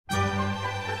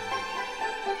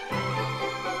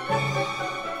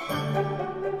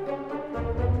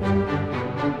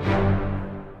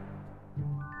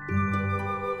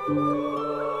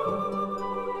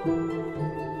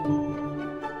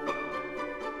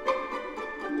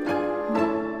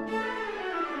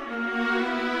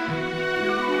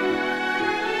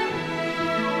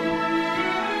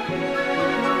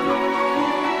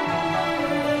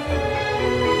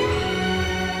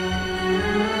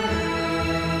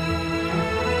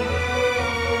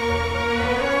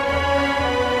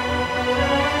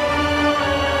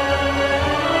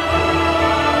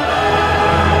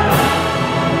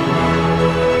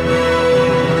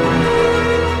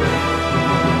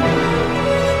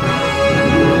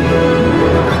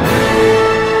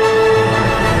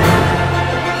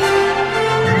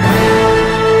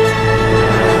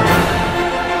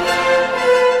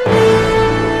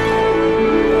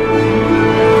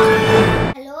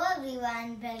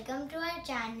welcome to our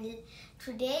channel.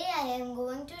 Today I am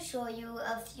going to show you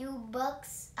a few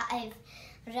books I've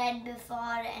read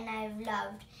before and I've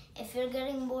loved. If you're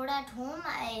getting bored at home,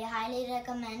 I highly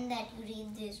recommend that you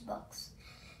read these books.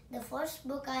 The first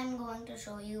book I'm going to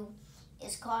show you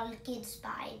is called Kid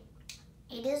Spy.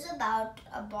 It is about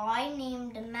a boy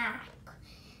named Mac.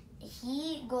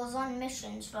 He goes on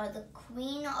missions for the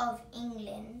Queen of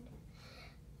England.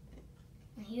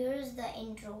 Here's the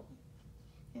intro.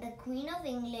 The Queen of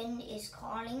England is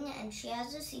calling and she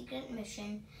has a secret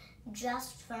mission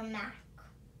just for Mac.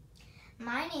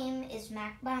 My name is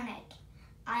Mac Barnett.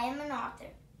 I am an author,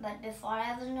 but before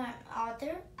I was an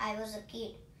author, I was a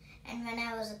kid. And when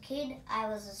I was a kid, I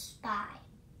was a spy.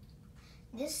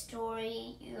 This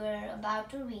story you are about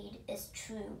to read is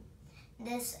true.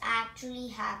 This actually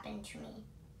happened to me.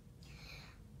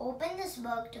 Open this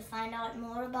book to find out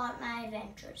more about my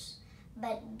adventures.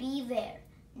 But beware,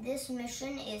 this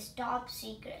mission is top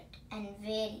secret and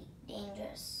very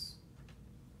dangerous.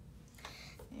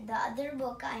 The other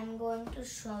book I'm going to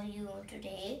show you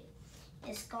today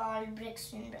is called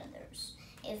Brixton Brothers.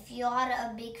 If you are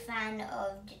a big fan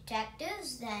of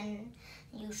detectives, then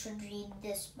you should read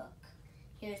this book.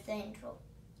 Here's the intro.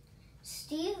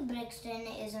 Steve Brixton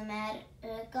is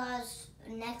America's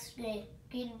next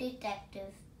great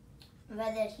detective,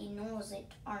 whether he knows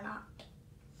it or not.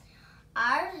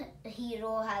 Our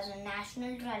hero has a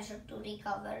national treasure to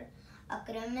recover, a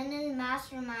criminal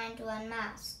mastermind to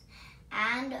unmask,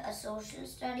 and a social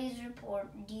studies report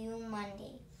due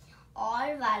Monday, all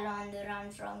while on the run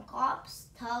from cops,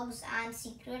 thugs, and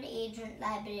secret agent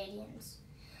librarians.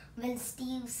 Will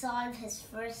Steve solve his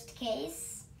first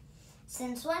case?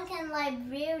 Since when can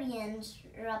librarians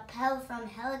rappel from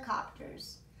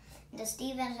helicopters? Does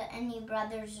Steve have any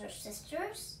brothers or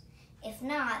sisters? If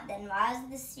not, then why is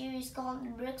this series called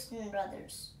the Brixton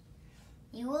Brothers?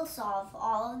 You will solve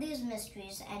all of these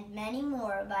mysteries and many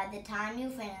more by the time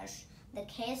you finish the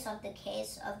case of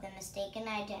the mistaken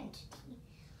identity.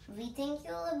 We think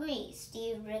you'll agree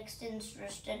Steve Brixton's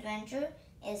first adventure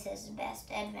is his best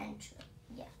adventure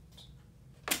yet.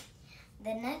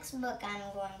 The next book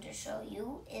I'm going to show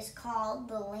you is called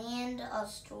The Land of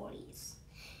Stories.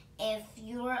 If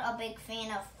you're a big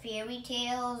fan of fairy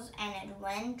tales and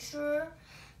adventure,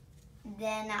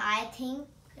 then I think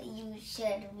you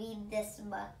should read this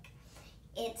book.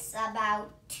 It's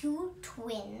about two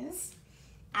twins,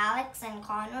 Alex and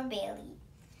Connor Bailey.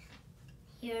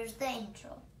 Here's the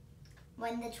intro.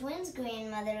 When the twins'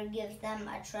 grandmother gives them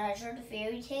a treasured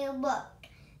fairy tale book,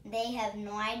 they have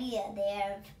no idea they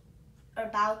are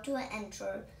about to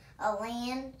enter a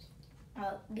land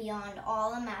beyond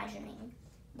all imagining.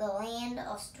 The land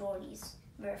of stories,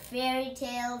 where fairy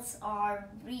tales are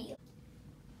real.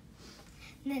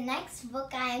 The next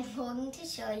book I am going to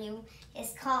show you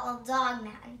is called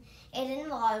Dogman. It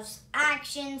involves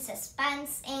action,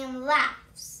 suspense, and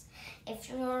laughs. If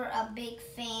you're a big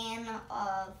fan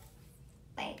of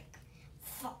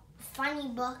funny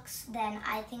books, then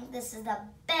I think this is the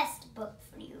best book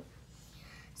for you.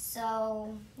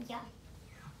 So, yeah.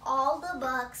 All the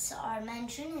books are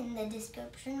mentioned in the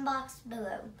description box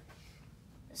below.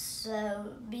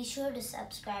 So be sure to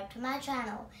subscribe to my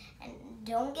channel and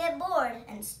don't get bored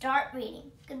and start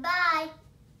reading. Goodbye!